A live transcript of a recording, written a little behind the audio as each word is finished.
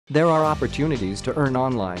There are opportunities to earn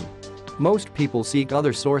online. Most people seek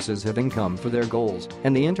other sources of income for their goals,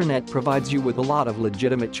 and the internet provides you with a lot of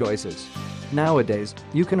legitimate choices. Nowadays,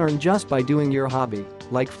 you can earn just by doing your hobby,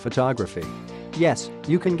 like photography. Yes,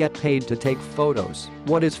 you can get paid to take photos.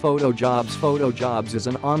 What is PhotoJobz? PhotoJobz is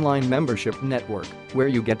an online membership network where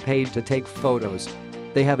you get paid to take photos.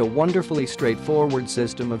 They have a wonderfully straightforward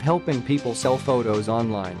system of helping people sell photos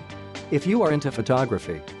online. If you are into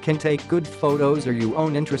photography, can take good photos or you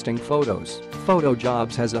own interesting photos,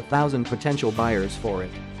 PhotoJobz has 1,000 potential buyers for it.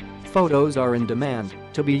 Photos are in demand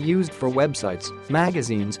to be used for websites,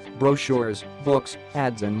 magazines, brochures, books,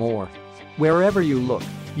 ads and more. Wherever you look,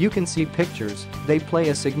 you can see pictures. They play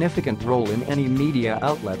a significant role in any media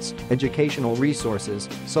outlets, educational resources,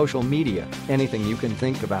 social media, anything you can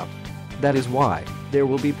think about. That is why there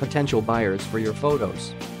will be potential buyers for your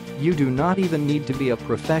photos. You do not even need to be a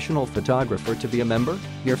professional photographer to be a member.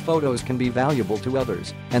 Your photos can be valuable to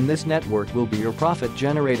others, and this network will be your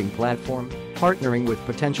profit-generating platform, partnering with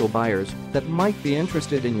potential buyers that might be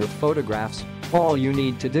interested in your photographs. All you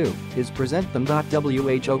need to do is present them.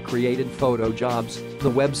 WHO created PhotoJobz.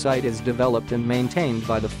 The website is developed and maintained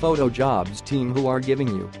by the PhotoJobz team, who are giving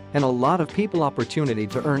you and a lot of people opportunity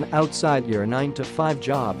to earn outside your 9-to-5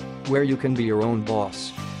 job, where you can be your own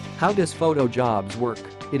boss. How does PhotoJobz work?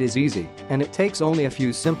 It is easy, and it takes only a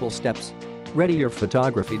few simple steps. Ready your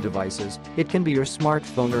photography devices. It can be your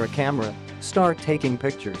smartphone or a camera. Start taking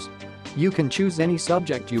pictures. You can choose any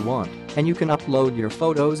subject you want, and you can upload your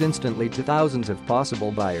photos instantly to thousands of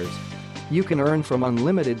possible buyers. You can earn from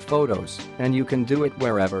unlimited photos, and you can do it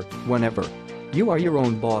wherever, whenever. You are your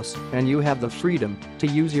own boss, and you have the freedom to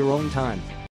use your own time.